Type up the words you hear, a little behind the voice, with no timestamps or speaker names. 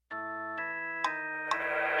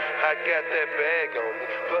I got that bag on me.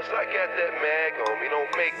 Plus I got that mag on me. Don't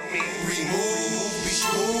make me remove, be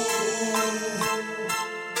smooth.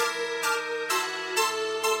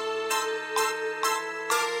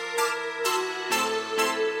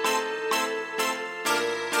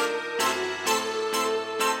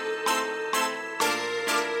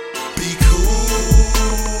 Be cool.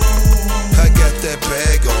 I got that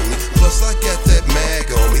bag on me. Plus I got that mag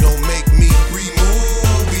on me. Don't make me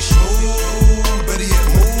remove, be smooth. Better yet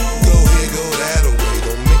move. Go here, go that away.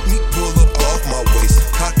 Don't make me pull up off my waist.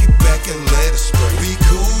 Cock it back and let it spray. Be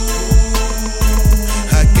cool.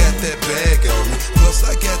 I got that bag on me. Plus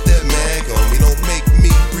I got that mag on me. Don't make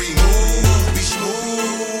me remove, be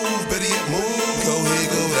smooth. Better yet move. Go here,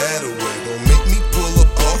 go that away. Don't make me pull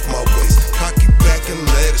up off my waist. Cock it back and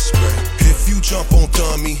let it spray. If you jump on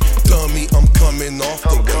dummy, I'm coming off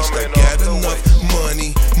the waist. I got enough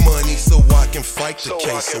money, so I can fight the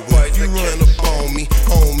case. So if you run up on me,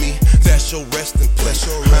 that's your resting place.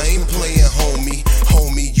 I ain't playing, homie.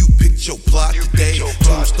 You picked your plot today.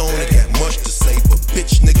 Tombstone, I got much to say, but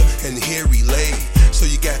bitch, nigga, and here he lay. So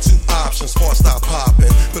you got two options, before I stop popping,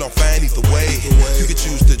 but I'm fine either way. You can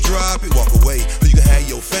choose to drop it, walk away, or you can have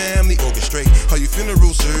your family orchestrate all your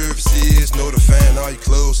funeral services. Know the fan, all your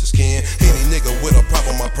closest kin. Any nigga with a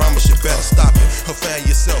problem, I promise you better stop it. Or find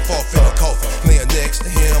yourself off in a coffin, laying next to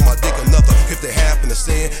him. I dig another if they happen to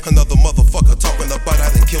sin. Another motherfucker talking about I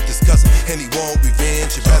done killed his cousin, and he want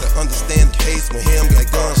revenge. You better understand the case with him. Got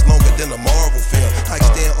guns longer than a Marvel film. I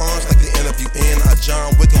extend arms like the interview in. I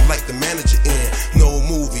John Wick him like the manager in. No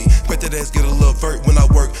movie, bet that ass get a little vert when I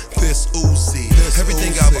work this Uzi.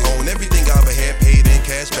 Everything I've owned, everything I've had, paid in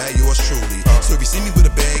cash by yours truly. So if you see me with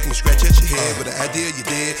a bag and scratch at your head, with the idea you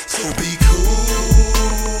did, so be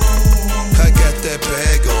cool. I got that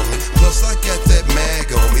bag on me, plus I got that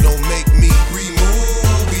mag on me. Don't make me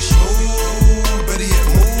remove, be smooth. Better yet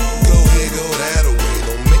move, go here, go that away.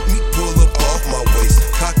 Don't make me pull up off my waist.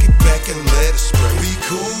 Cock it back and let it spray. Be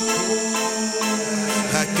cool.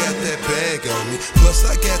 I got that bag on me, plus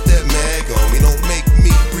I got that mag on me. Don't make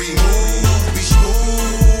me remove, be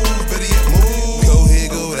smooth. Better yet move, go here,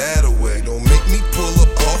 go that away. Don't make me pull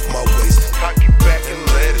up off my waist. cock it back and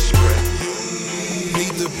let it spray.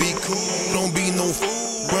 Need to be cool, don't be no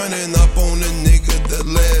fool. Running up on a nigga, the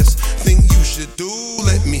last thing you should do.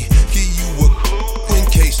 Let me give you a clue in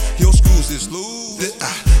case your screws is loose. That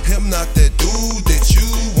I am not that dude that you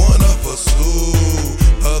wanna pursue.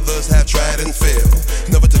 Others have tried and failed,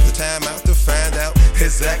 never took the time out to find out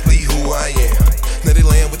exactly who I am. Now they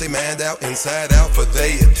laying with their mind out, inside out, for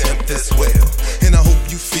they attempt as well. And I hope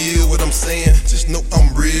you feel what I'm saying. Just know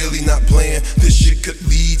I'm really not playing. This shit could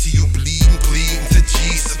lead to you bleeding to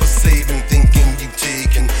Jesus for saving, thinking you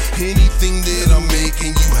taking anything that I'm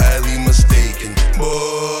making. You highly mistaken,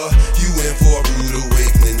 boy. You in for a rude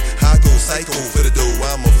awakening. I go psycho for the dough.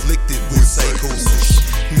 I'm afflicted with psychosis.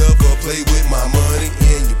 Never play with my money,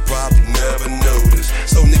 and you probably never noticed.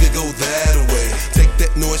 So nigga, go that away. Take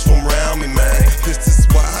that noise from around me, man. This is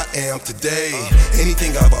why I am today.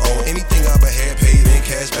 Anything I've owned, anything I've had, paid in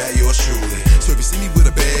cash by yours truly. So if you see me with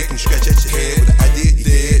a bag and scratch at your head, with the idea you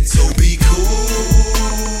dead, so be cool.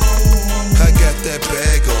 I got that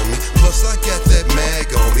bag on me, plus I got that mag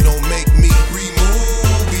on me. Don't make me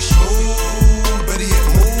remove, be smooth. Better yet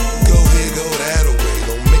move, go here, go that away.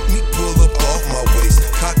 Don't make me pull up off my waist.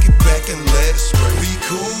 Cock it back and let it spray. Be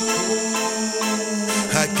cool.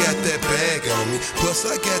 I got that bag on me, plus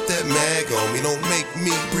I got that mag on me. Don't make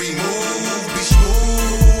me remove, be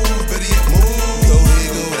smooth. Better yet move, go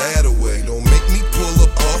here, go that away. Don't make me pull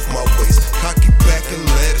up off my waist. Cock it back and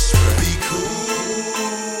let it spray. Be cool.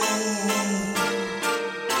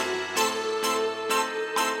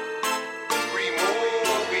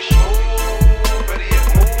 Remove, be smooth. Better yet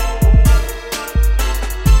move.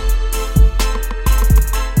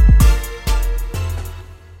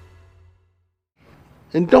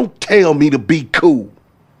 And don't tell me to be cool.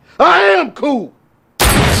 I am cool.